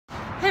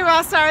Hey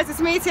Raw Stars,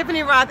 it's me,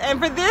 Tiffany Roth, and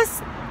for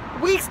this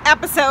week's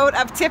episode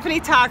of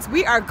Tiffany Talks,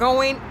 we are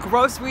going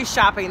grocery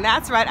shopping.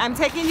 That's right, I'm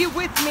taking you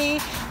with me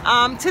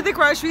to the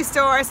grocery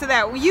store so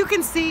that you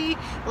can see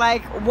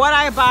like what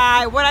I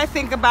buy, what I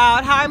think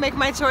about, how I make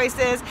my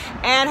choices,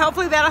 and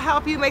hopefully that'll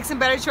help you make some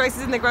better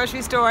choices in the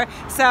grocery store.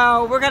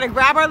 So we're gonna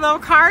grab our little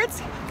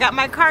carts. Got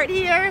my cart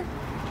here,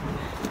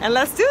 and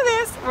let's do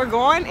this. We're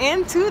going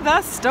into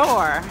the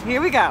store. Here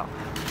we go.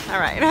 All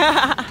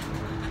right.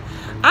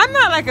 I'm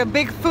not like a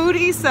big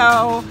foodie,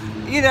 so,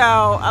 you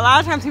know, a lot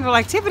of times people are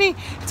like, Tiffany,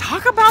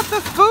 talk about the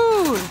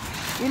food.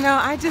 You know,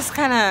 I just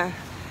kind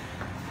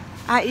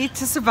of, I eat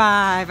to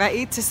survive. I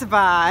eat to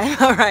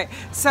survive. All right.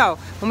 So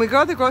when we go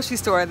to the grocery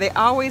store, they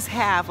always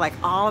have like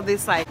all of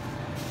these like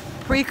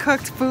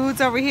pre-cooked foods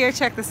over here.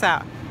 Check this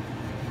out.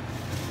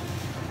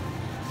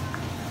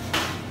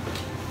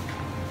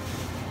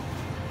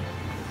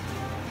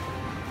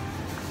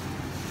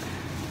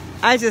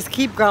 I just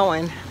keep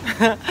going.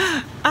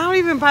 I don't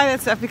even buy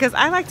that stuff because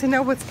I like to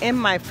know what's in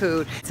my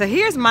food. So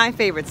here's my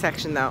favorite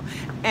section though,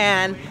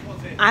 and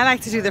I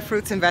like to do the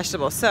fruits and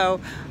vegetables. So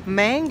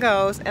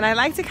mangoes, and I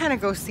like to kind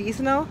of go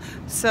seasonal.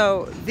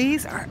 So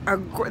these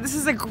this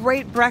is a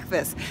great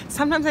breakfast.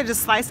 Sometimes I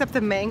just slice up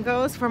the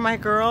mangoes for my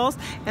girls,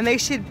 and they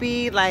should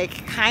be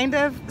like kind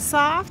of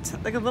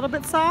soft, like a little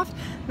bit soft,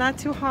 not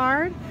too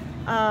hard.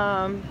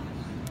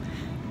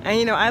 And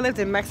you know, I lived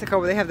in Mexico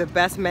where they have the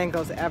best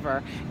mangoes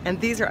ever, and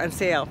these are on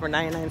sale for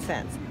 99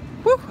 cents.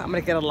 Whew, I'm gonna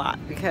get a lot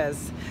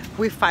because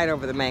we fight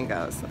over the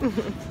mangoes.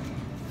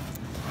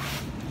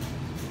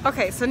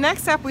 Okay, so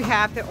next up we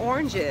have the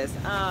oranges.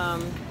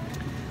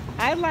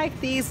 I like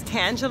these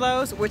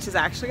Tangelos, which is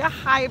actually a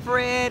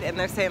hybrid, and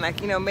they're saying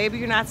like, you know, maybe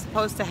you're not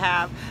supposed to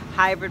have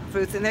hybrid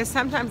fruits, and there's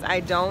sometimes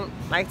I don't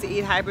like to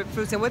eat hybrid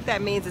fruits, and what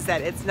that means is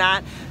that it's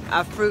not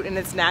a fruit in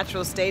its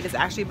natural state. It's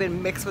actually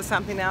been mixed with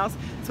something else,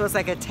 so it's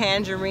like a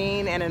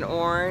tangerine and an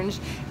orange,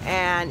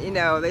 and you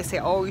know, they say,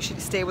 oh, you should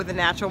stay with the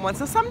natural one.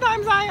 So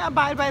sometimes I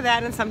abide by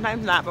that and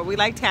sometimes not, but we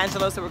like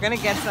Tangelos, so we're gonna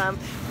get some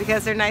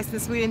because they're nice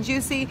and sweet and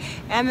juicy.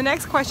 And the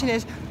next question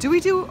is, do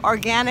we do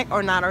organic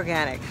or not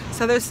organic?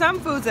 So there's some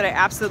foods that I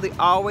absolutely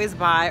always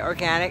buy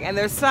organic, and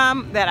there's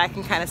some that I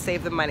can kind of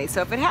save the money.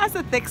 So if it has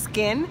a thick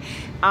skin,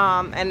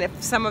 and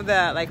if some of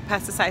the like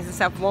pesticides and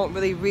stuff won't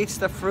really reach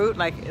the fruit,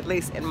 like at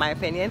least in my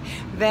opinion,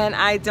 then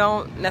I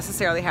don't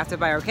necessarily have to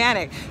buy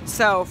organic.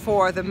 So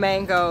for the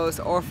mangoes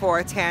or for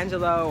a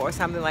Tangelo or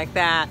something like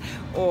that,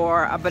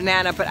 or a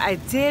banana, but I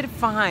did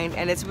find,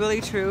 and it's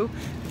really true,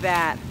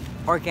 that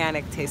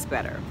organic tastes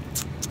better.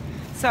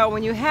 So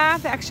when you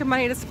have the extra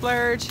money to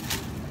splurge,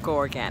 go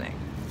organic.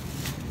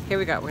 Here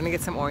we go, we're gonna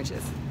get some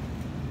oranges.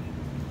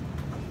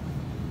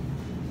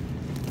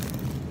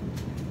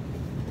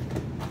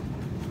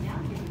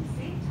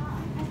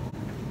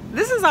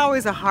 This is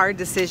always a hard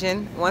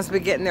decision once we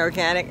get in the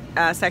organic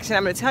section.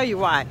 I'm going to tell you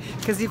why.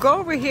 Because you go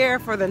over here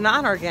for the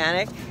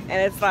non-organic,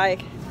 and it's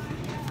like,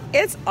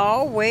 it's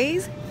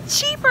always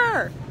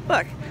cheaper.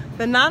 Look,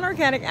 the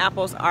non-organic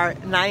apples are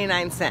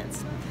 99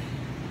 cents.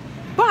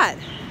 But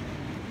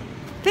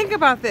think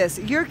about this.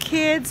 Your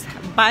kids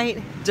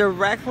bite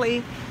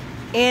directly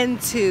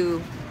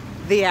into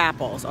the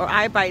apples, or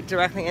I bite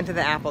directly into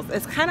the apples.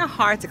 It's kind of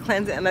hard to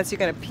cleanse it unless you're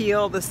going to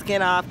peel the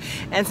skin off,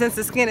 and since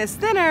the skin is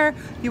thinner,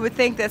 you would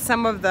think that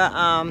some of the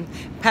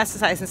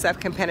pesticides and stuff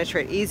can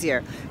penetrate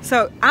easier.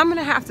 So I'm going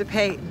to have to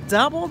pay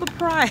double the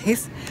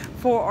price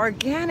for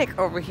organic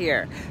over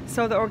here.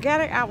 So the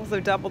organic apples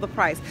are double the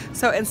price.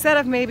 So instead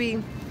of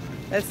maybe,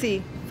 let's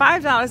see,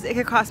 $5, it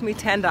could cost me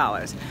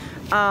 $10.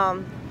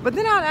 But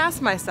then I'll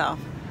ask myself,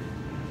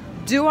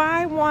 do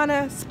I want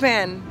to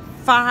spend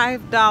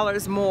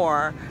 $5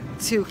 more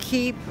to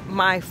keep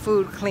my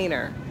food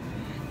cleaner?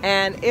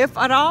 And if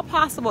at all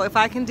possible, if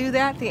I can do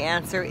that, the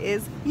answer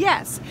is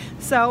yes.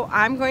 So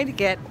I'm going to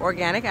get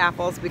organic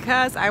apples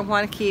because I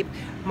want to keep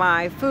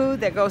my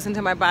food that goes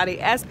into my body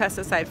as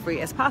pesticide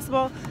free as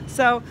possible.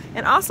 So,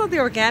 and also the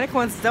organic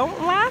ones don't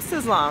last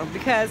as long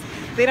because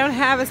they don't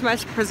have as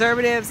much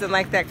preservatives and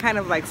like that kind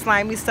of like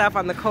slimy stuff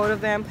on the coat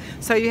of them.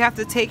 So you have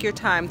to take your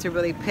time to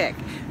really pick.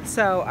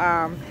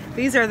 So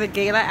these are the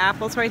Gala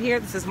apples right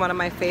here. This is one of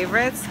my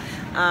favorites.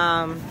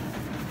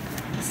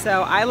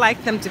 So I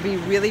like them to be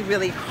really,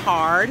 really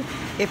hard.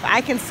 If I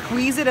can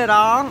squeeze it at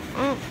all,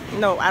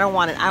 no, I don't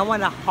want it. I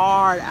want a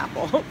hard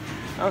apple.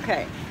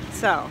 Okay,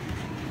 so,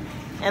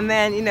 and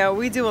then, you know,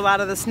 we do a lot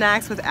of the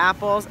snacks with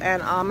apples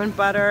and almond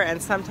butter and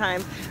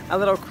sometimes a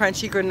little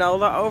crunchy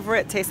granola over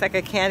it. Tastes like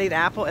a candied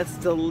apple. It's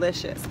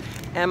delicious.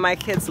 And my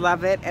kids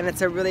love it, and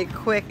it's a really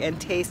quick and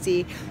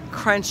tasty,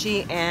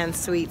 crunchy and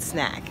sweet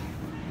snack.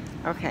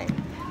 Okay,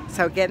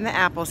 so getting the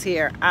apples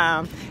here.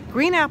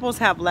 Green apples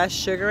have less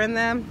sugar in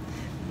them,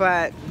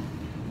 but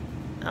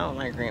I don't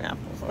like green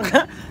apples.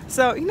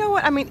 So you know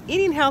what, I mean,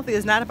 eating healthy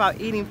is not about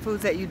eating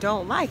foods that you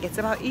don't like. It's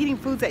about eating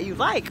foods that you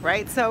like,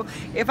 right? So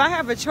if I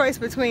have a choice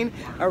between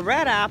a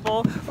red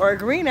apple or a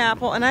green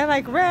apple and I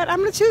like red, I'm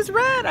gonna choose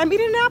red. I'm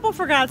eating an apple,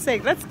 for God's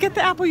sake. Let's get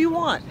the apple you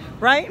want,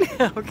 right?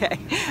 Okay,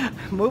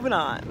 moving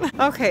on.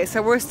 Okay,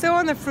 so we're still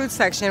in the fruit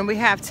section. We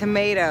have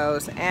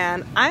tomatoes,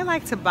 and I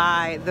like to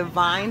buy the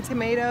vine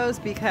tomatoes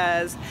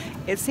because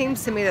it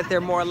seems to me that they're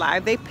more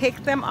alive. They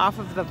pick them off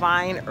of the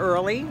vine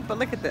early, but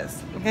look at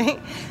this, okay?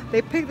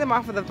 They pick them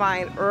off of the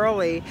vine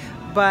early,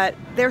 but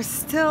they're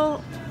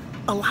still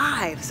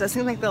alive, so it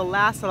seems like they'll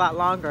last a lot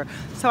longer.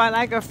 So I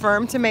like a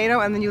firm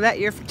tomato, and then you let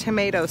your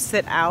tomatoes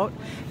sit out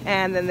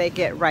and then they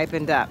get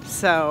ripened up.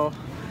 So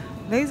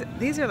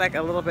these are like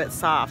a little bit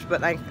soft,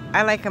 but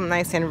I like them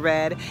nice and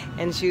red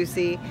and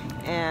juicy.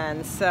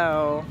 And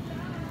so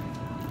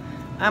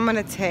I'm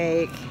gonna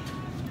take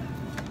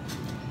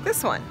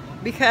this one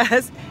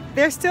because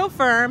they're still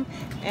firm,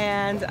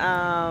 and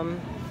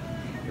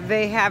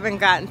they haven't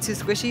gotten too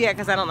squishy yet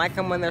because I don't like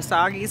them when they're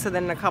soggy. So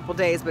then in a couple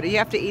days, but you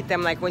have to eat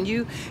them like when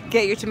you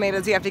get your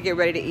tomatoes, you have to get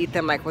ready to eat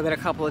them like within a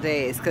couple of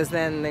days, because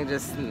then they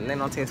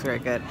don't taste very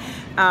good.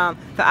 The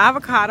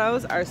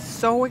avocados are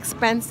so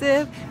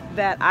expensive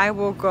that I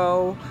will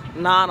go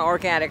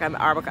non-organic on the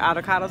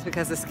avocados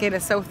because the skin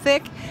is so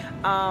thick.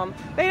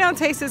 They don't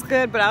taste as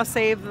good, but I'll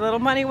save a little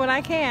money when I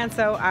can.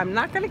 So I'm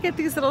not gonna get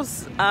these little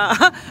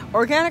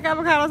organic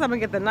avocados. I'm gonna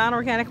get the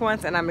non-organic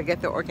ones, and I'm gonna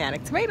get the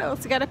organic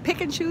tomatoes. You gotta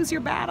pick and choose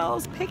your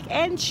battles. Pick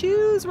and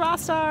choose, raw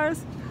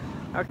stars.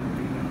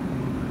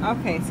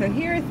 Okay, so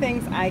here are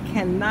things I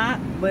cannot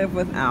live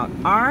without.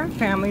 Our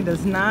family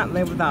does not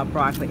live without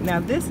broccoli. Now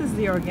this is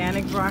the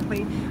organic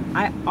broccoli.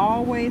 I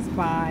always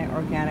buy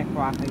organic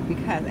broccoli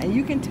because, and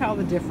you can tell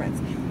the difference.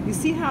 You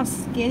see how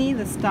skinny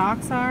the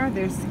stalks are?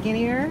 They're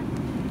skinnier.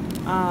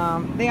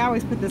 They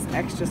always put this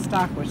extra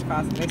stock, which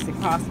makes it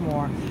cost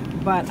more,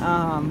 but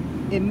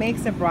it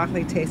makes the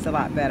broccoli taste a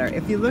lot better.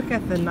 If you look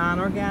at the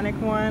non-organic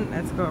one,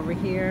 let's go over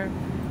here.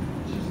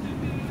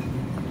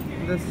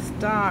 The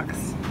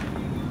stalks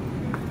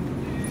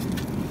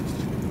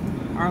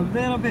are a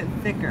little bit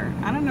thicker.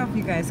 I don't know if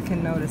you guys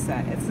can notice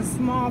that. It's a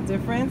small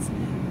difference,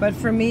 but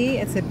for me,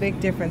 it's a big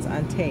difference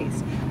on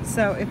taste.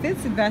 So if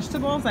it's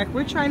vegetables, like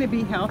we're trying to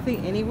be healthy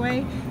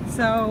anyway,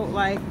 so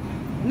like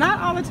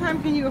not all the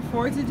time can you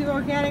afford to do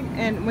organic,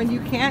 and when you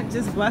can't,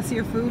 just bless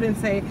your food and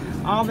say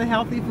all the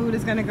healthy food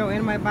is gonna go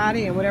in my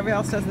body and whatever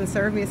else doesn't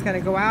serve me is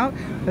gonna go out.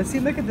 But see,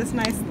 look at this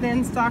nice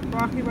thin stalk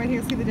broccoli right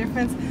here. See the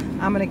difference?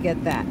 I'm gonna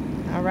get that,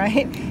 all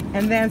right?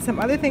 And then some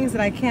other things that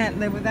I can't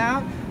live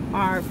without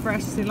are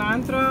fresh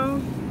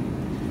cilantro,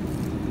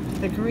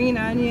 the green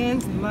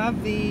onions,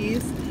 love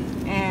these,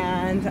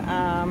 and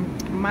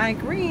my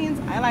greens,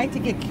 I like to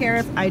get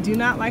carrots. I do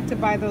not like to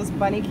buy those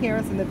bunny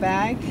carrots in the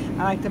bag.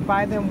 I like to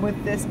buy them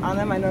with this on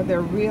them. I know they're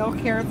real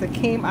carrots that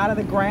came out of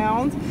the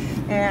ground.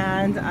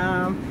 And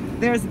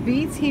there's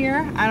beets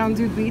here. I don't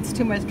do beets,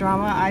 too much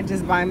drama. I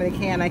just buy them in a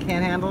can. I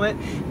can't handle it.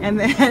 And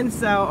then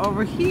so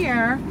over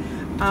here,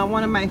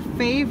 one of my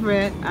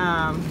favorite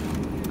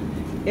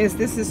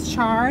this is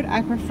chard.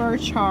 I prefer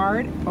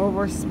chard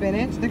over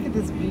spinach. Look at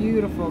this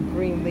beautiful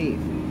green leaf.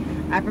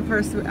 I prefer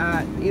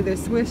either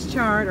Swiss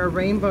chard or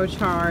rainbow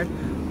chard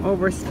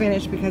over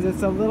spinach because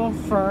it's a little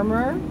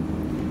firmer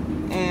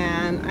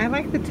and I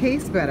like the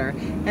taste better.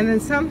 And then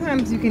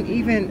sometimes you can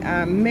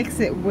even mix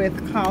it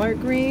with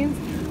collard greens.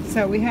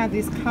 So we have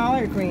these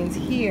collard greens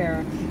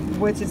here,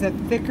 which is a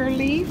thicker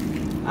leaf,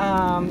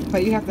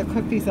 but you have to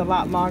cook these a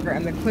lot longer,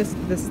 and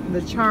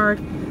the chard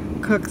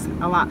cooks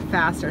a lot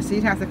faster. So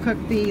you'd have to cook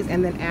these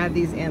and then add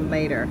these in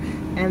later.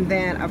 And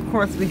then of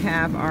course we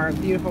have our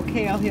beautiful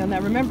kale here.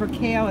 Now remember,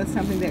 kale is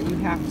something that you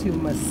have to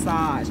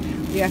massage.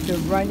 You have to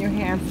run your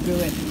hands through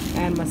it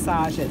and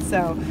massage it.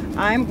 So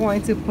I'm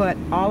going to put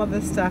all of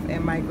this stuff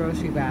in my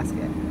grocery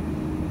basket.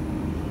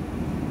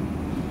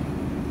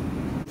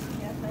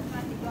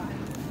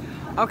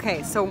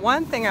 Okay, so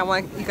one thing I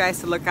want you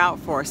guys to look out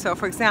for. So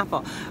for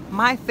example,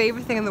 my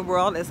favorite thing in the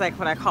world is like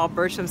what I call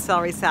Bertram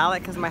celery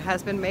salad, because my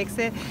husband makes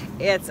it.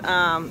 It's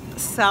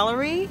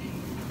celery.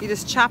 You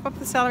just chop up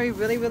the celery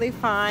really, really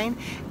fine,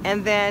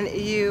 and then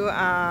you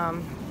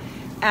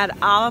add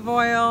olive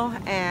oil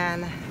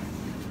and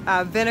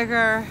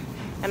vinegar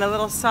and a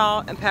little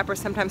salt and pepper,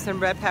 sometimes some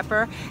red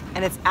pepper,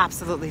 and it's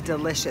absolutely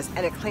delicious.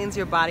 And it cleans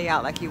your body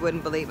out like you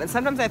wouldn't believe. And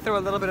sometimes I throw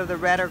a little bit of the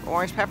red or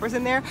orange peppers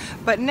in there.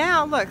 But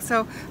now look,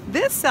 so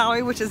this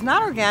celery, which is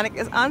not organic,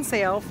 is on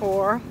sale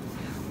for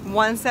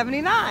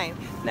 $1.79.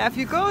 Now if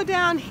you go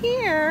down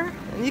here,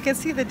 and you can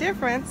see the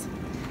difference,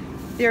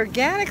 the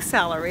organic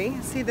celery,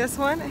 see this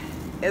one?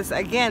 Is,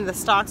 again, the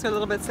stalks are a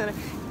little bit thinner.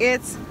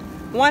 It's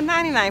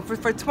 $1.99.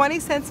 For 20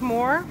 cents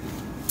more,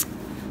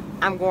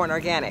 I'm going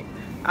organic.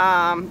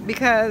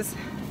 Because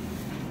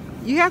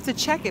you have to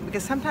check it,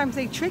 because sometimes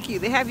they trick you.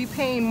 They have you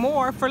paying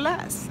more for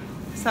less.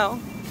 So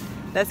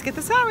let's get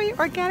the celery.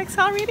 Organic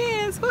celery it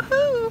is.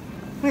 Woohoo!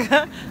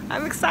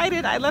 I'm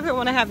excited. I love it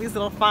when I have these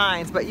little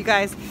finds. But you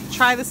guys,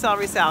 try the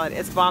celery salad.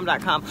 It's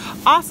bomb.com.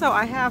 Also,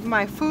 I have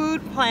my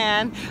food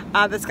plan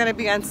that's going to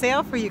be on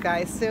sale for you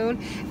guys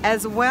soon,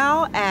 as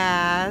well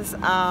as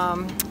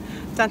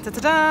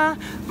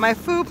my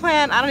food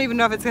plan. I don't even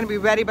know if it's going to be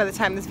ready by the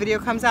time this video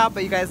comes out,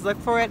 but you guys look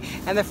for it.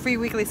 And the free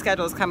weekly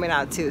schedule is coming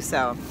out too.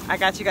 So I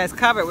got you guys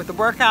covered with the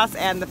workouts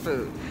and the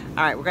food.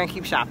 All right, we're going to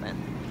keep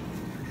shopping.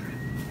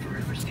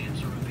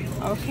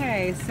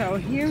 Okay, so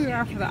here we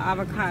are for the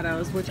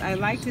avocados, which I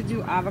like to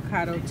do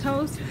avocado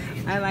toast.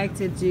 I like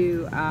to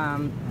do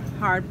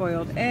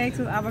hard-boiled eggs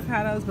with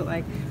avocados, but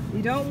like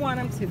you don't want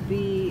them to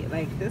be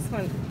like this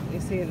one. You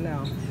see it?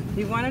 No.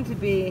 You want them to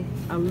be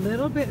a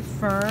little bit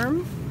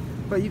firm,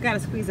 but you got to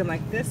squeeze them.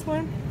 Like this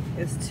one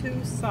is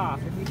too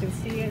soft. If you can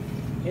see it,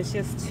 it's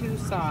just too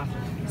soft.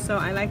 So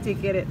I like to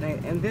get it,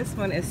 and this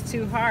one is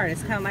too hard.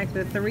 It's kind of like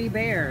the Three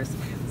Bears.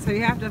 So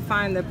you have to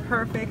find the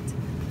perfect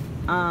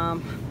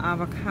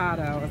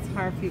avocado. It's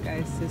hard for you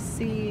guys to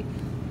see,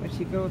 but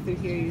you go through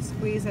here, you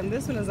squeeze them.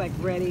 This one is like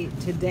ready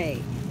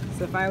today.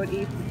 So if I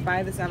would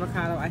buy this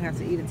avocado, I'd have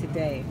to eat it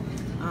today.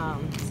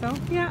 So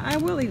yeah, I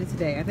will eat it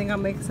today. I think I'll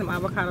make some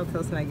avocado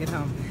toast when I get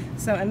home.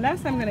 So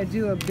unless I'm gonna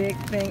do a big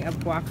thing of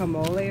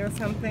guacamole or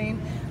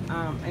something,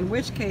 in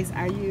which case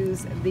I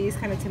use these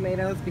kind of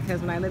tomatoes,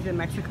 because when I lived in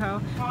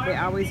Mexico, they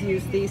always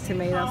use these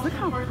tomatoes. Look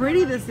how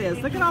pretty this is.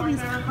 Look at all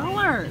these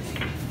colors.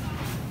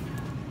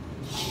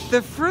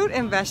 The fruit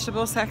and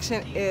vegetable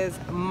section is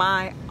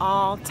my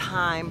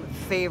all-time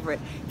favorite.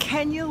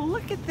 Can you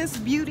look at this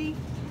beauty?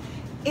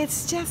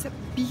 It's just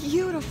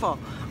beautiful.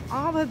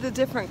 All of the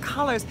different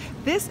colors.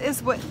 This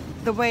is what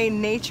the way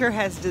nature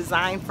has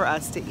designed for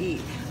us to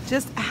eat.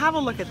 Just have a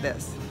look at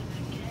this.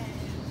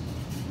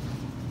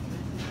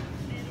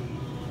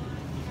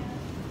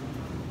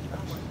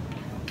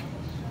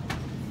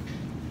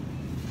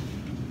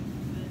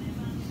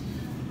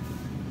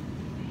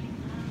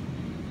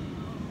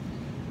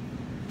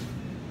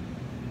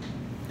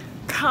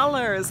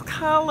 Colors,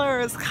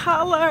 colors,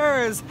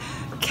 colors.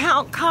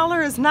 Count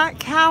colors, not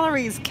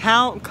calories.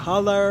 Count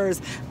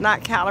colors,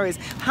 not calories.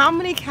 How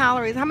many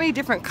calories, how many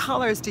different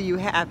colors do you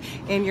have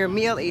in your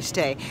meal each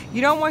day?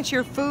 You don't want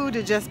your food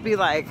to just be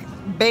like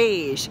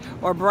beige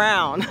or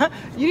brown.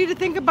 You need to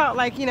think about,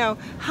 like, you know,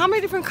 how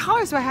many different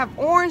colors do I have?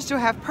 Orange, do I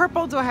have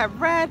purple, do I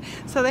have red?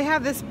 So they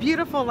have this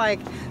beautiful like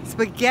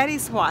spaghetti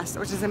squash,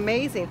 which is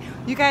amazing.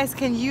 You guys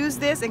can use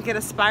this and get a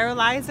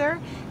spiralizer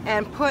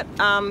and put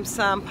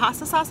some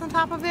pasta sauce on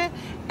top of it,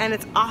 and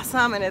it's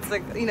awesome. And it's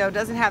like, you know,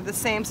 doesn't have the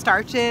same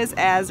starches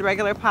as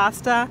regular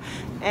pasta.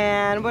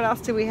 And what else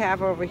do we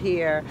have over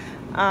here?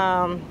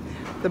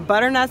 The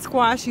butternut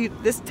squash,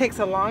 this takes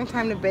a long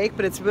time to bake,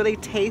 but it's really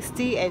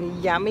tasty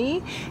and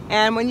yummy.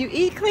 And when you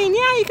eat clean,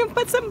 yeah, you can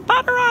put some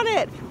butter on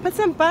it. Put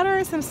some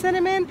butter, some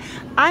cinnamon.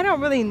 I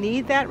don't really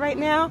need that right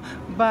now,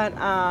 but,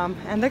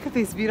 and look at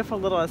these beautiful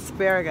little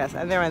asparagus,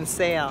 and they're on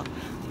sale.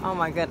 Oh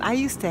my God, I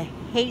used to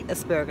hate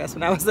asparagus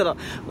when I was little.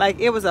 Like,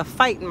 it was a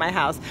fight in my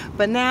house.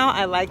 But now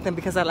I like them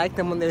because I like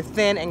them when they're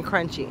thin and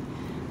crunchy.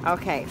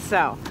 Okay,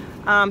 so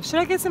should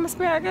I get some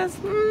asparagus?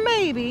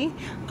 Maybe.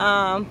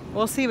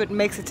 We'll see what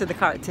makes it to the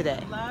cart today.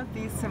 I love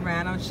these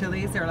serrano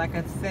chilies. They're like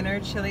a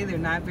thinner chili. They're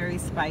not very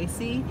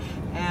spicy.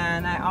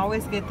 And I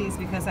always get these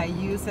because I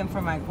use them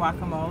for my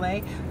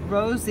guacamole.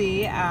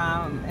 Rosie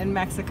in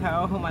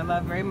Mexico, whom I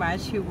love very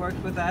much, who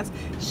worked with us,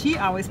 she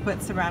always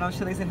puts serrano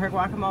chilies in her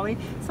guacamole.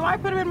 So I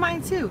put them in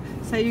mine too.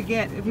 So you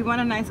get, if you want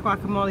a nice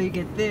guacamole, you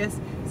get this,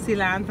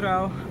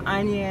 cilantro,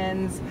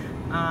 onions,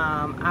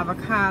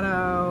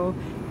 avocado,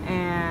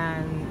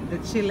 and the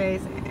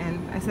chiles,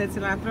 and I said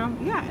cilantro,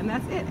 yeah, and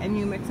that's it. And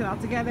you mix it all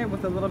together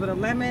with a little bit of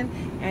lemon,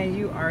 and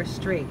you are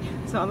straight.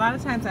 So a lot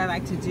of times I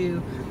like to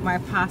do my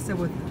pasta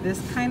with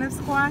this kind of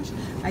squash.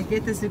 I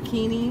get the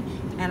zucchini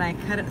and I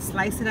cut it,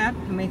 slice it up,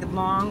 and make it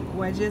long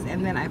wedges,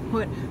 and then I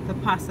put the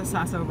pasta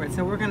sauce over it.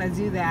 So we're gonna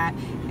do that,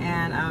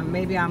 and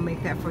maybe I'll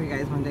make that for you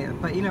guys one day.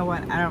 But you know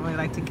what? I don't really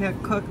like to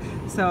cook,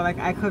 so like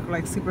I cook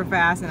like super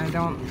fast, and I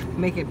don't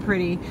make it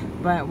pretty.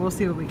 But we'll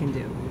see what we can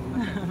do.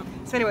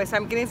 So anyway, so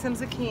I'm getting some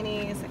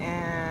zucchinis,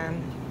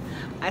 and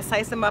I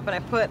slice them up and I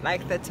put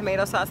like the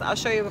tomato sauce. I'll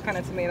show you what kind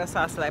of tomato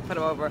sauce that I put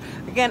them over.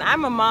 Again,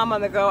 I'm a mom on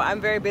the go. I'm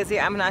very busy.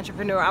 I'm an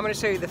entrepreneur. I'm going to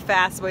show you the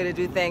fast way to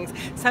do things.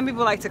 Some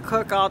people like to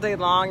cook all day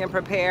long and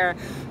prepare.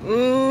 I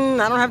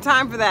don't have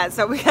time for that.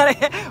 So we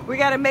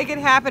gotta make it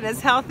happen as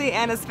healthy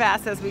and as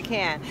fast as we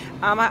can.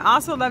 I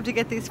also love to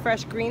get these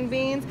fresh green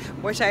beans,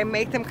 which I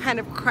make them kind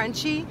of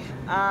crunchy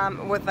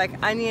with like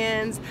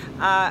onions.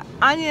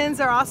 Onions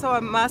are also a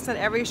must in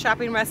every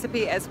shopping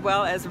recipe, as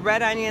well as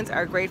red onions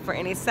are great for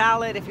any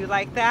salad if you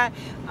like that.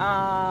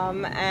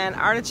 And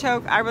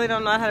artichoke, I really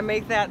don't know how to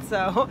make that,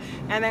 so.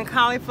 And then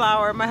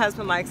cauliflower, my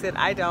husband likes it,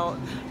 I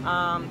don't,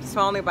 so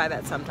I only buy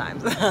that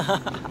sometimes.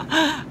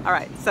 All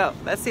right, so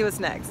let's see what's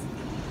next.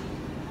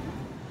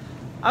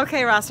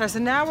 Okay, Rockstar, so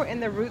now we're in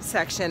the root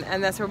section,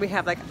 and that's where we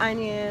have like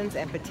onions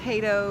and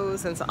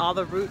potatoes and so all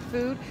the root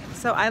food.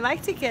 So I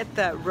like to get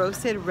the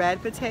roasted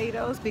red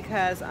potatoes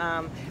because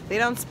they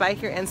don't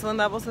spike your insulin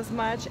levels as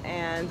much,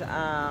 and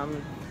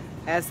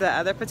as the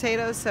other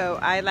potatoes. So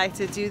I like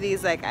to do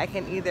these, like I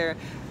can either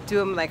do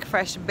them like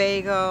fresh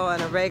bagel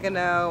and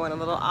oregano and a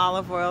little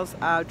olive oil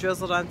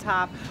drizzled on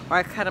top, or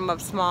I cut them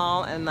up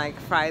small and like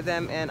fry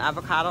them in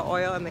avocado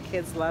oil, and the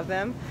kids love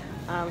them.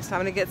 So I'm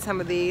gonna get some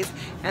of these.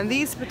 And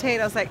these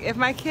potatoes, like if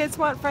my kids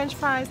want French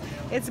fries,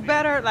 it's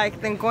better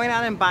like than going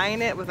out and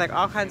buying it with like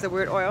all kinds of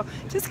weird oil.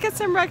 Just get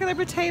some regular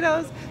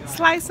potatoes,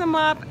 slice them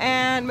up,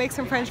 and make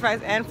some French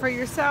fries. And for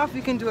yourself,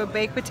 you can do a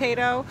baked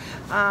potato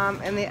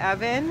in the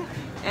oven,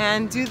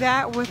 and do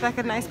that with like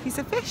a nice piece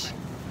of fish.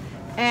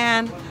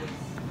 And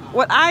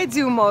what I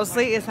do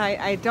mostly is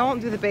I don't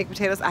do the baked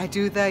potatoes, I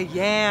do the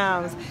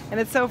yams. And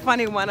it's so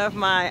funny, one of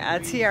my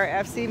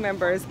TRFC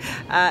members,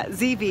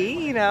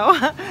 ZB, you know,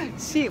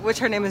 which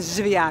her name is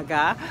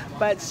Zviaga,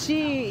 but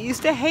she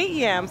used to hate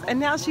yams, and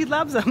now she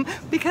loves them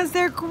because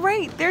they're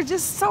great. They're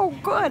just so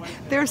good.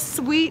 They're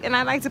sweet, and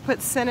I like to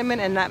put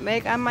cinnamon and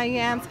nutmeg on my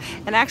yams.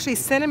 And actually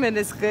cinnamon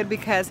is good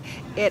because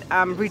it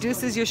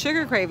reduces your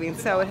sugar craving.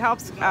 So it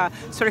helps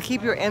sort of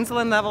keep your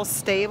insulin levels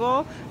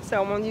stable.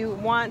 So when you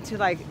want to,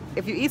 like,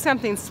 if you eat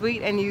something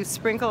sweet and you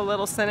sprinkle a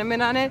little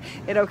cinnamon on it,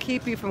 it'll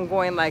keep you from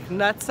going like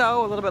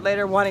nutso a little bit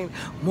later, wanting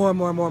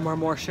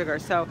more sugar.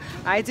 So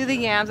I do the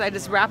yams, I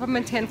just wrap them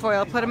in tin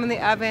foil, put them in the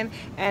oven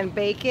and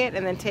bake it,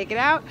 and then take it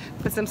out,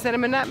 put some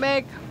cinnamon,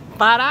 nutmeg,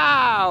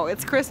 ba-dow,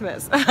 it's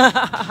Christmas.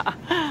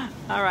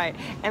 All right,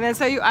 and then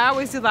I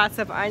always do lots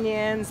of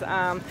onions.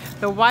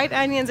 The white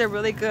onions are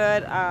really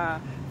good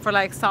for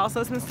like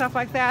salsas and stuff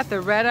like that. The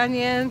red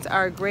onions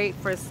are great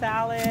for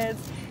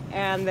salads.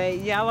 And the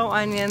yellow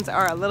onions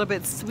are a little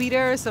bit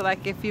sweeter, so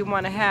like if you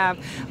want to have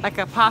like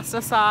a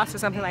pasta sauce or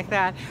something like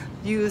that,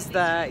 use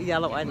the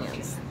yellow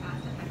onions.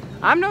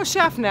 I'm no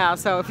chef now,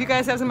 so if you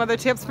guys have some other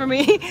tips for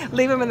me,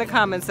 leave them in the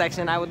comments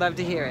section. I would love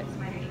to hear it.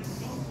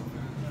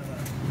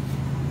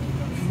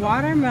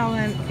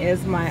 Watermelon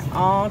is my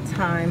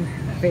all-time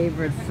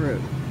favorite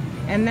fruit.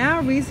 And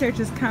now research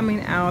is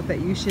coming out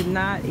that you should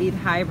not eat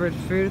hybrid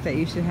fruit, that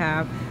you should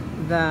have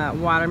the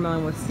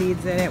watermelon with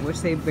seeds in it,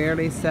 which they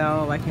barely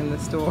sell like in the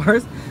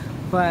stores.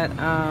 But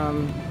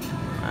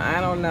I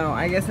don't know,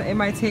 I guess it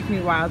might take me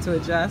a while to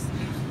adjust.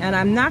 And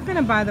I'm not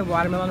gonna buy the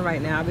watermelon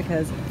right now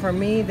because for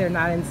me they're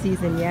not in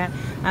season yet.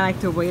 I like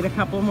to wait a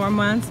couple more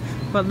months.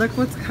 But look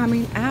what's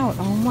coming out.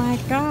 Oh my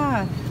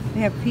god, they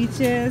have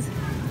peaches,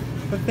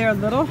 but they're a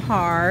little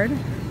hard.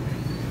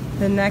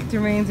 The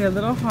nectarines are a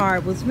little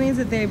hard, which means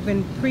that they've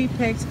been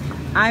pre-picked.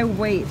 I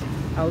wait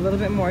a little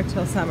bit more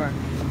till summer.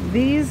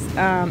 These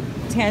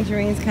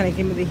tangerines kind of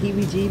give me the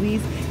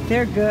heebie-jeebies.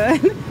 They're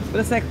good, but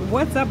it's like,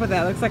 what's up with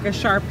that? It looks like a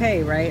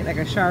Shar-Pei, right? Like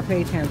a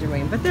Shar-Pei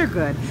tangerine, but they're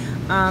good.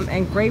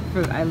 And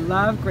grapefruit, I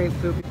love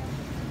grapefruit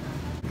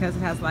because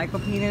it has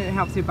lycopene in it. It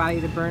helps your body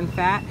to burn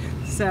fat.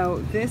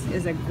 So this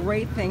is a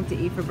great thing to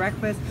eat for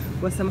breakfast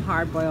with some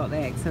hard-boiled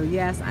eggs. So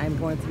yes, I'm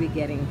going to be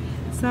getting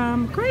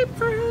some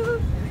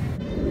grapefruit.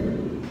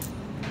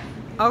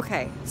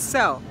 Okay,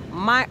 so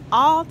my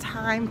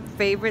all-time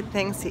favorite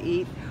things to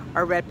eat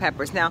are red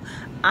peppers. Now,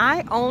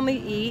 I only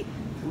eat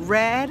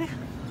red,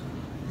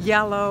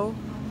 yellow,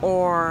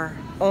 or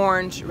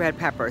orange red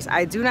peppers.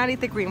 I do not eat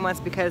the green ones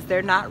because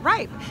they're not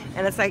ripe,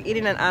 and it's like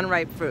eating an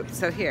unripe fruit.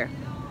 So here,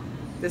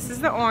 this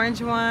is the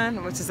orange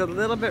one, which is a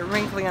little bit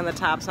wrinkly on the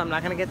top, so I'm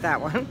not gonna get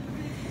that one.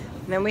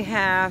 And then we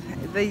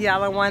have the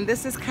yellow one.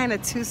 This is kind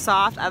of too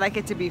soft. I like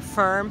it to be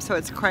firm so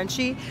it's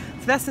crunchy.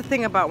 So that's the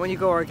thing about when you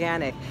go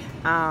organic.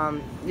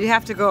 You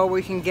have to go where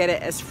you can get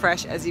it as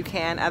fresh as you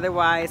can.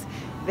 Otherwise,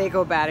 they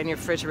go bad in your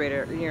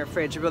refrigerator, in your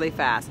fridge really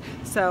fast.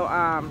 So,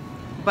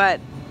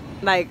 but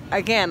like,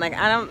 again, like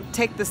I don't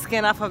take the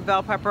skin off of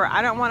bell pepper.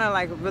 I don't want to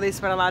like really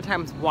spend a lot of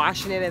time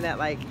washing it in that,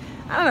 like,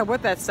 I don't know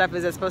what that stuff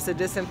is that's supposed to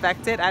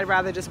disinfect it. I'd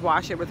rather just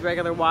wash it with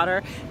regular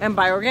water and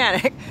buy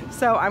organic.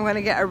 So I'm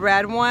gonna get a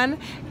red one,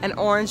 an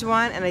orange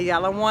one, and a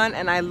yellow one,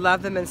 and I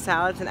love them in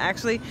salads. And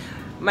actually,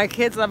 my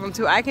kids love them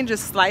too. I can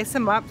just slice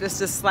them up, just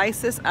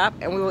slice this up,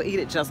 and we will eat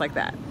it just like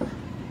that.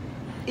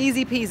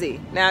 Easy peasy.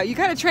 Now you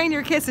gotta train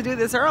your kids to do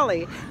this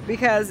early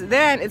because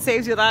then it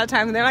saves you a lot of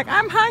time and they're like,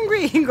 I'm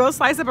hungry. You can go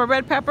slice up a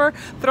red pepper,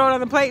 throw it on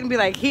the plate and be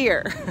like,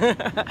 here.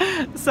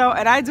 So,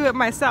 and I do it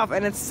myself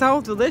and it's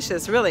so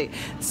delicious, really.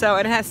 So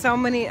it has so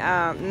many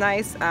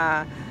nice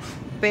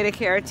beta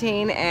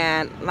carotene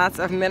and lots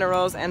of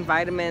minerals and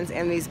vitamins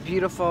and these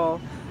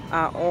beautiful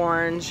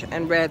orange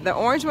and red. The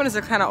orange one is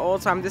kind of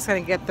old, so I'm just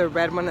gonna get the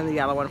red one and the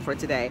yellow one for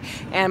today.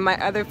 And my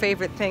other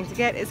favorite thing to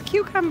get is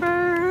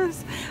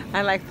cucumbers.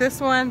 I like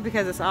this one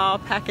because it's all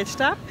packaged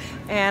up,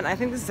 and I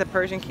think this is a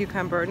Persian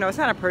cucumber. No, it's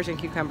not a Persian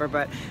cucumber,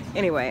 but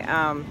anyway,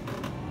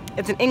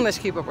 it's an English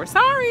cucumber.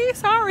 Sorry.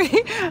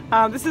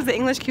 This is the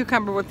English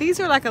cucumber. But these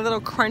are like a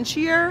little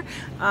crunchier,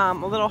 a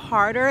little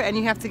harder, and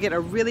you have to get a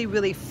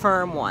really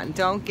firm one.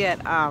 Don't get,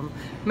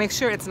 make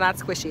sure it's not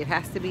squishy. It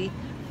has to be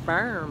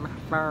firm.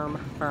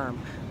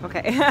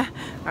 Okay. All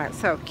right,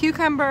 so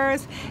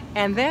cucumbers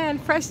and then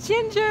fresh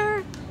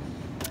ginger.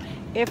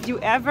 If you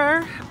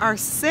ever are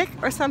sick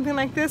or something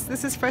like this,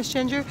 this is fresh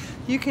ginger.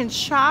 You can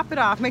chop it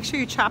off. Make sure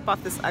you chop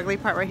off this ugly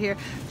part right here.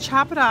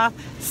 Chop it off,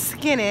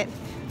 skin it,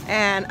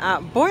 and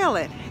boil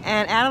it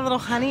and add a little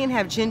honey and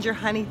have ginger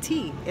honey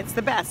tea. It's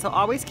the best. So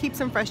always keep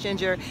some fresh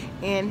ginger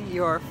in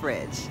your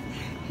fridge.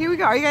 Here we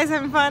go. Are you guys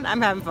having fun?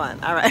 I'm having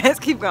fun. All right, let's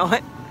keep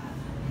going.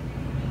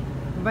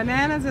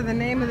 Bananas are the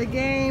name of the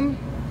game.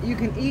 You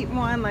can eat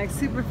one like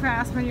super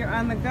fast when you're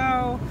on the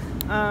go.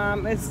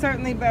 It's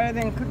certainly better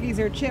than cookies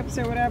or chips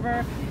or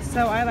whatever.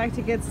 So I like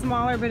to get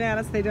smaller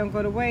bananas so they don't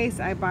go to waste.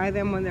 I buy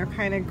them when they're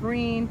kind of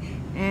green,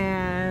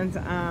 and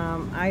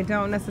I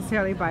don't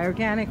necessarily buy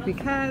organic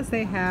because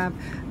they have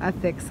a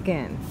thick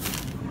skin.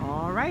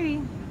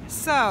 Alrighty.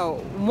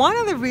 So one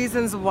of the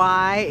reasons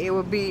why it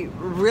would be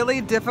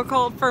really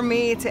difficult for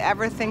me to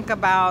ever think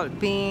about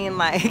being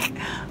like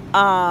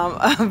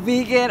a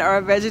vegan or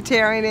a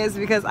vegetarian is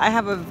because I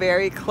have a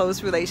very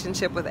close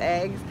relationship with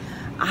eggs.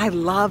 I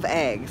love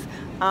eggs.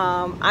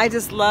 I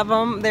just love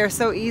them. They're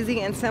so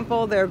easy and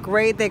simple. They're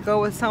great. They go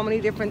with so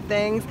many different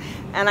things,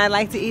 and I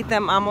like to eat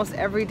them almost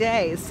every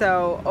day.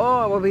 So,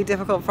 oh, it will be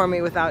difficult for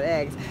me without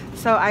eggs.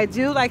 So I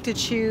do like to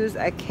choose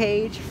a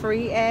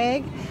cage-free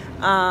egg,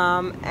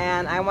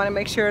 and I want to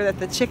make sure that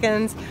the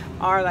chickens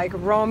are like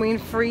roaming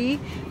free.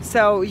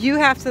 So you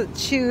have to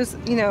choose,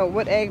 you know,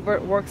 what egg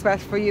works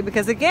best for you,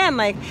 because again,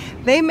 like,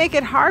 they make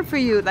it hard for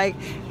you. Like,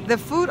 the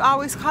food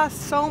always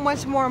costs so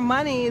much more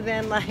money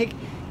than like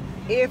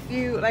if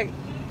you like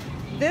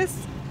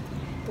this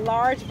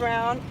large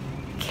brown,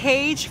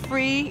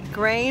 cage-free,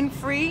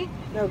 grain-free,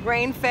 no,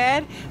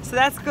 grain-fed. So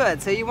that's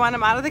good. So you want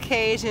them out of the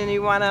cage and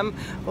you want them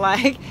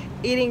like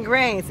eating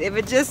grains. If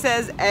it just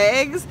says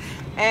eggs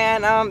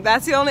and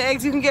that's the only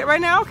eggs you can get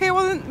right now, okay,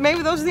 well then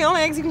maybe those are the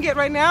only eggs you can get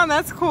right now, and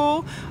that's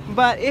cool.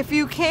 But if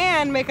you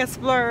can make a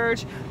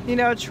splurge, you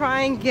know,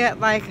 try and get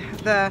like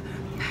the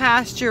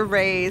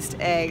pasture-raised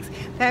eggs.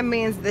 That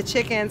means the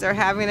chickens are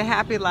having a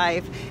happy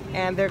life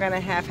and they're gonna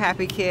have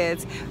happy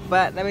kids.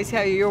 But let me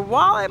tell you, your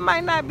wallet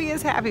might not be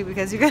as happy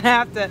because you're gonna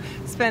have to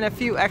spend a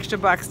few extra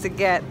bucks to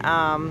get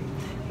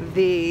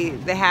the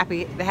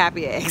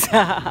happy eggs.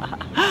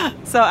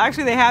 So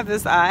actually they have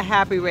this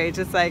happy range.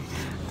 It's like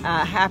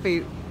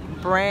happy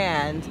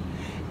brand,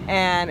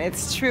 and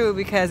it's true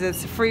because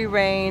it's free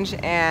range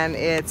and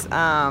it's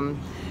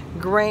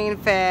grain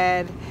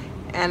fed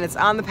and it's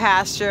on the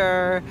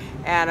pasture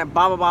and a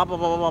blah blah blah blah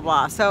blah blah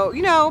blah. So,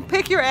 you know,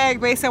 pick your egg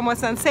based on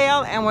what's on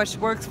sale and what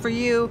works for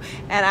you,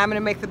 and I'm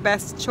gonna make the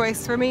best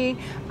choice for me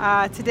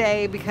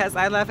today because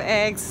I love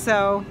eggs.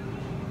 So,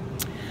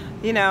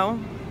 you know,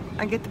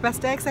 I get the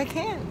best eggs I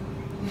can.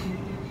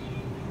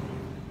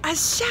 A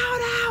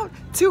shout out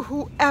to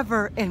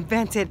whoever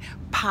invented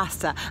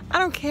pasta. I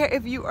don't care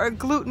if you are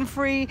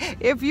gluten-free,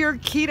 if you're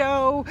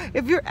keto,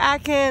 if you're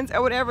Atkins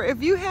or whatever.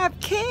 If you have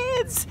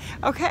kids,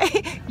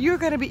 okay, you're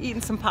gonna be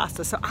eating some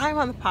pasta. So I'm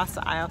on the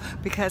pasta aisle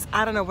because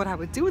I don't know what I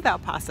would do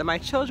without pasta. My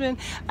children,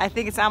 I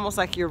think it's almost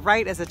like you're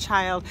right as a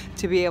child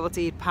to be able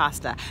to eat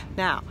pasta.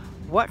 Now,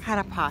 what kind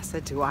of pasta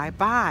do I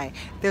buy?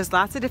 There's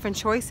lots of different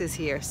choices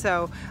here.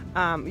 So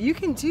you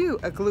can do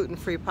a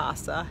gluten-free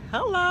pasta.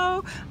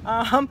 Hello.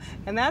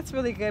 And that's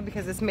really good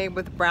because it's made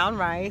with brown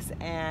rice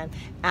and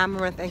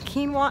amaranth and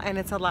quinoa, and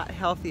it's a lot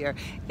healthier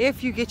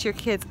if you get your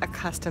kids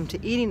accustomed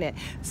to eating it.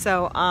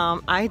 So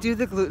I do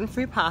the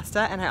gluten-free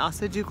pasta, and I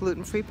also do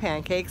gluten-free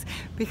pancakes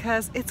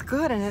because it's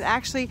good and it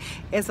actually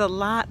is a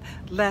lot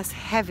less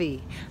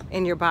heavy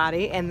in your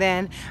body. And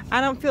then I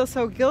don't feel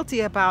so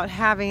guilty about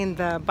having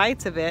the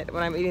bites of it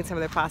when I'm eating some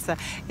of their pasta.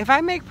 If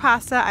I make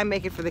pasta, I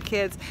make it for the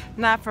kids,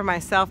 not for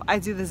myself. I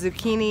do the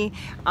zucchini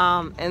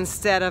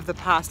instead of the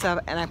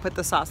pasta, and I put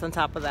the sauce on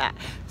top of that.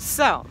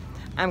 So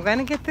I'm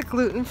gonna get the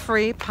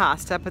gluten-free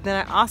pasta, but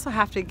then I also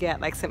have to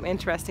get like some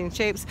interesting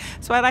shapes.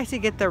 So I like to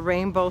get the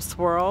rainbow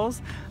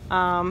swirls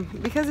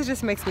because it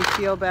just makes me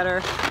feel better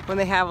when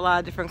they have a lot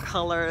of different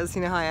colors.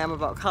 You know how I am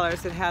about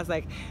colors. It has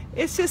like,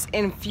 it's just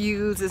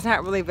infused. It's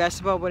not really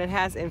vegetable. When it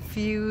has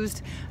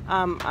infused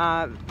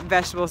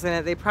vegetables in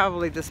it, they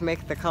probably just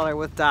make the color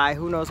with dye,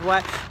 who knows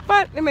what,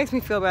 but it makes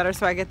me feel better,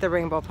 so I get the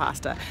rainbow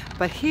pasta.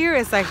 But here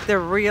is like the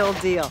real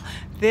deal.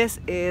 This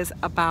is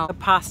about the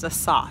pasta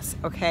sauce,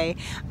 okay?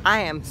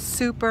 I am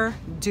super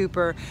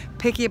duper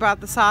picky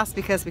about the sauce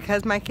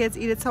because my kids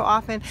eat it so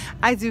often,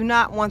 I do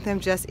not want them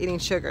just eating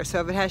sugar.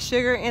 So if it has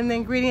sugar in the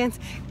ingredients,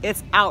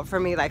 it's out for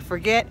me. Like,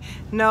 forget,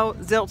 no,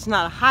 zilch,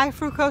 not a high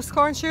fructose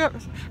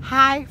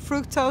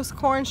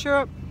corn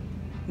syrup,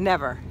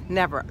 never,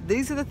 never.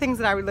 These are the things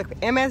that I would look for.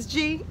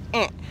 MSG,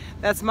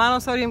 that's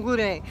monosodium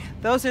glutamate.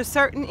 Those are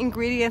certain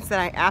ingredients that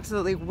I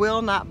absolutely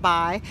will not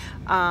buy.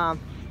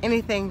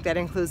 Anything that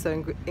includes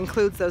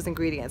those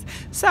ingredients.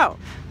 So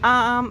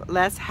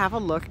let's have a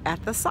look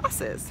at the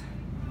sauces.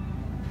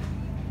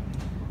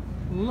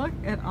 Look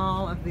at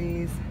all of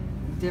these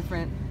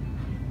different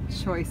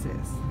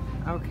choices.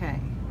 Okay,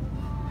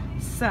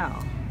 so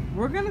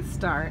we're gonna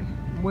start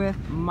with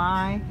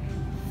my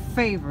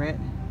favorite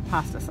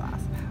pasta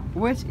sauce,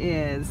 which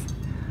is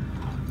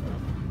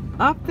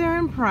up there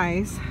in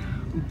price,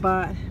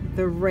 but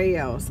the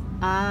Rao's.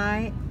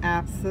 I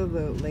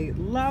absolutely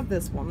love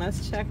this one.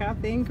 Let's check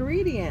out the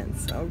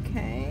ingredients,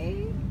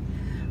 okay?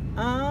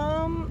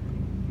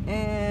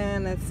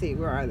 And let's see,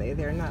 where are they?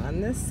 They're not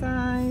on this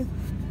side.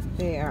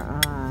 They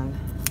are on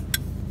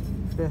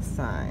this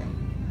side.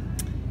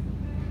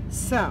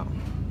 So,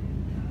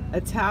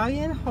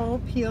 Italian whole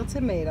peeled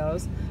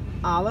tomatoes,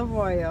 olive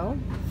oil,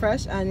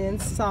 fresh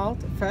onions, salt,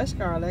 fresh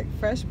garlic,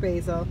 fresh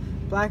basil,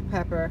 black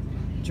pepper,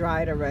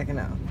 dried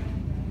oregano.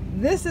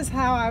 This is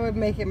how I would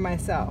make it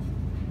myself.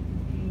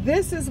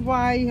 This is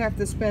why you have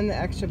to spend the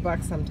extra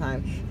bucks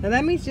sometimes. Now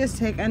let me just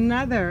take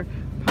another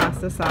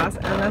pasta sauce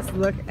and let's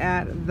look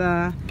at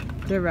the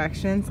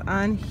directions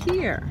on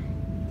here.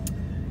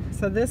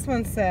 So this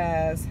one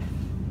says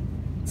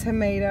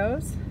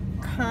tomatoes,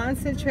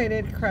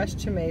 concentrated crushed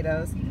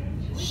tomatoes,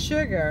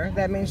 sugar,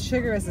 that means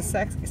sugar is the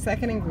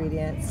second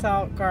ingredient,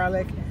 salt,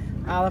 garlic,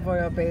 olive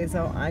oil,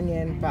 basil,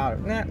 onion, powder.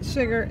 Not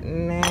sugar,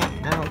 nah,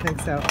 I don't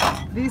think so.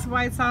 These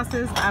white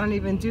sauces, I don't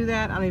even do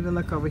that. I don't even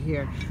look over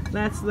here.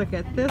 Let's look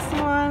at this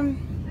one.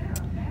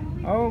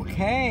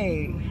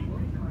 Okay,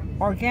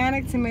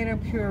 organic tomato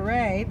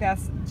puree.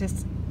 That's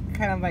just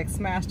kind of like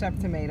smashed up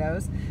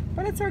tomatoes,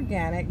 but it's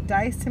organic.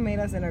 Diced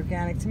tomatoes and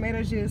organic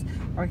tomato juice,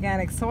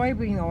 organic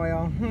soybean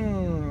oil,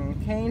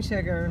 cane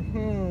sugar,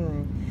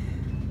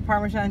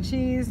 Parmesan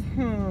cheese,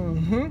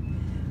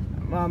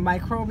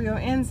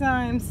 microbial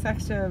enzymes,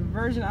 extra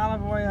virgin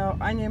olive oil,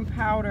 onion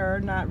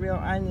powder, not real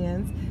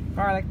onions,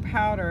 garlic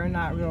powder,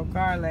 not real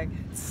garlic.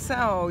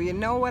 So, you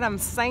know what I'm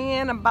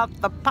saying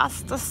about the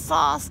pasta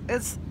sauce?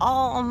 It's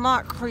all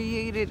not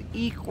created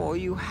equal.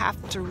 You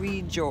have to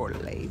read your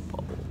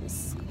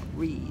labels.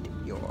 Read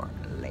your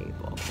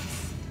labels.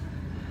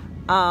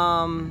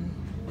 I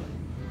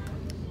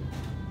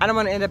don't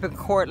want to end up in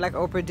court like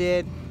Oprah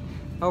did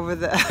over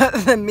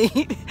the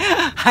meat.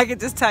 I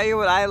could just tell you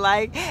what I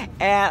like,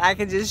 and I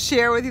can just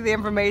share with you the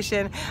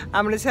information.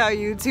 I'm going to tell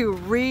you to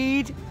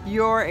read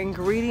your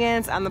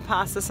ingredients on the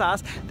pasta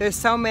sauce. There's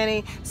so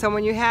many, so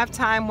when you have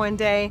time one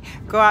day,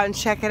 go out and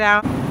check it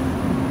out.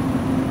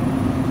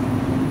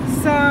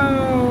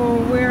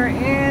 So we're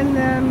in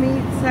the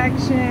meat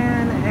section,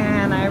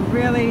 and I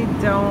really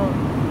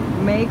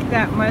don't make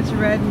that much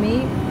red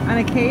meat. On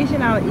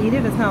occasion I'll eat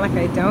it. It's not like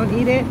I don't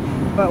eat it,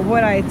 but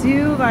what I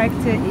do like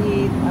to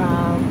eat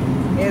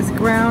is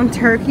ground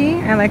turkey.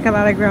 I like a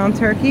lot of ground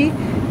turkey.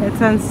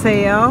 It's on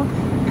sale,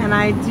 and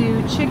I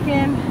do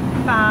chicken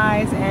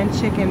thighs and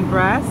chicken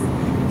breasts.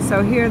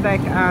 So here,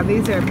 like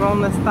these are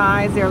boneless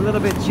thighs. They're a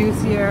little bit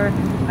juicier.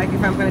 Like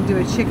if I'm going to do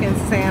a chicken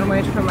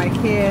sandwich for my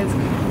kids,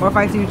 or if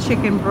I do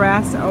chicken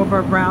breast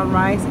over brown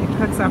rice, it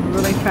cooks up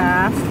really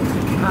fast.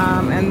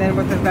 And then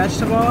with a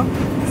vegetable.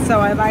 So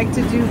I like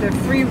to do the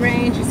free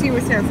range. You see where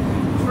it says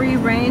free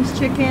range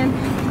chicken,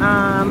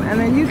 and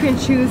then you can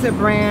choose a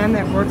brand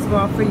that works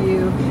well for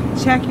you.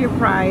 Check your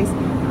price.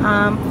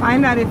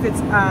 Find out if it's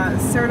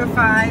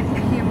certified,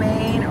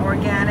 humane,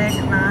 organic,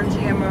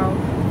 non-GMO,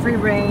 free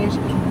range.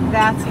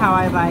 That's how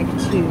I like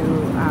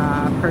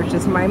to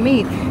purchase my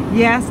meat.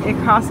 Yes, it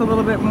costs a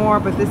little bit more,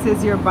 but this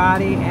is your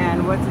body,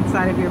 and what's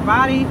inside of your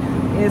body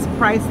is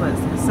priceless.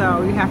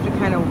 So you have to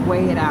kind of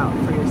weigh it out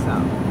for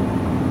yourself.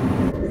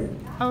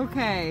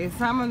 Okay,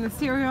 so I'm on the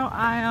cereal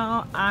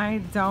aisle.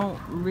 I don't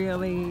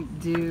really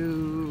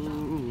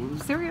do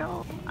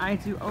cereal. I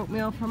do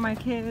oatmeal for my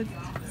kids.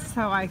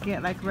 So I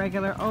get like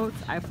regular oats.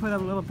 I put a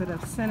little bit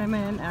of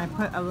cinnamon, and I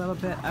put a little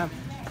bit of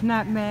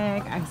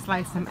nutmeg. I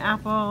slice some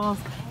apples,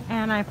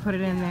 and I put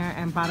it in there,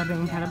 and bada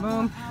bing, bada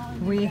boom,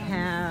 we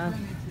have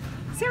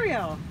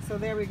cereal. So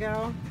there we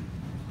go.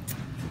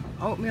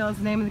 Oatmeal is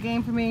the name of the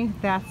game for me.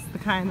 That's the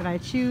kind that I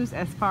choose.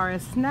 As far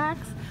as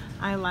snacks,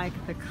 I like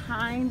the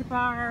Kind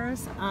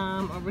bars.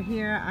 Over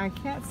here, I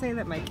can't say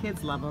that my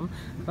kids love them,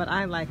 but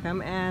I like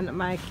them, and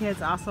my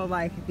kids also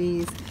like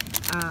these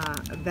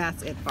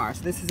That's It bars.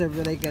 So this is a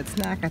really good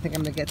snack. I think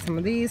I'm gonna get some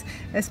of these,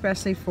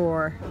 especially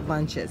for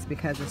lunches,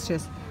 because it's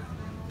just,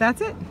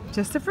 that's it,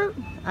 just a fruit.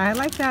 I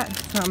like that,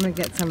 so I'm gonna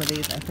get some of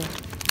these, I think.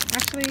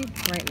 Actually,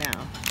 right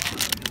now.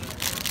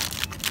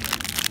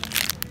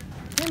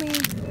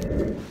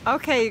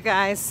 Okay, you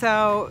guys,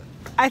 so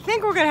I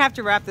think we're gonna have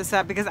to wrap this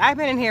up because I've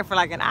been in here for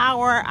like an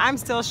hour. I'm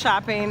still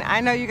shopping. I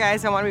know you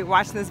guys don't want to be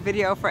watching this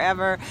video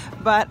forever,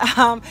 but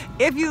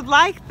if you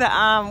like the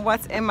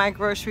what's in my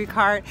grocery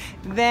cart,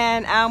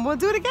 then we'll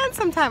do it again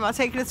sometime. I'll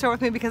take you to the store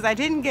with me because I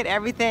didn't get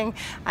everything.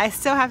 I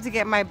still have to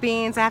get my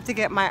beans. I have to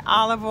get my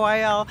olive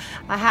oil.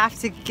 I have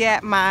to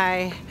get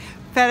my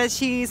feta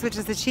cheese, which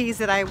is the cheese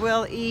that I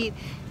will eat.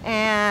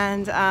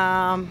 And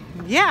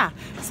yeah,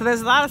 so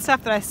there's a lot of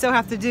stuff that I still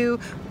have to do,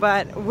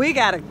 but we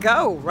gotta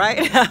go, right?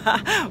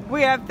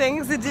 We have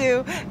things to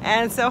do,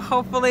 and so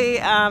hopefully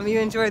you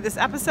enjoyed this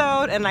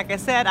episode. And like I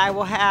said, I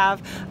will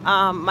have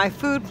my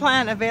food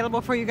plan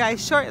available for you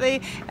guys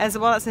shortly, as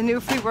well as a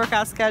new free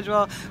workout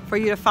schedule for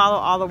you to follow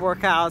all the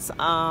workouts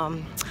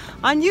on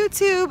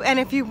YouTube. And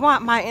if you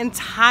want my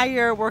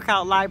entire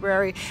workout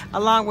library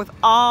along with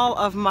all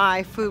of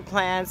my food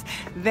plans,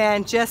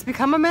 then just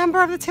become a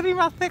member of the Tiffany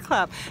Fit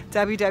Club.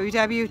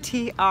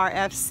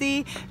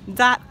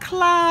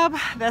 www.trfc.club.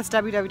 That's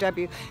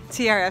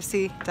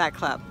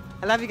www.trfc.club.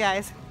 I love you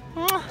guys.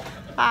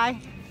 Bye.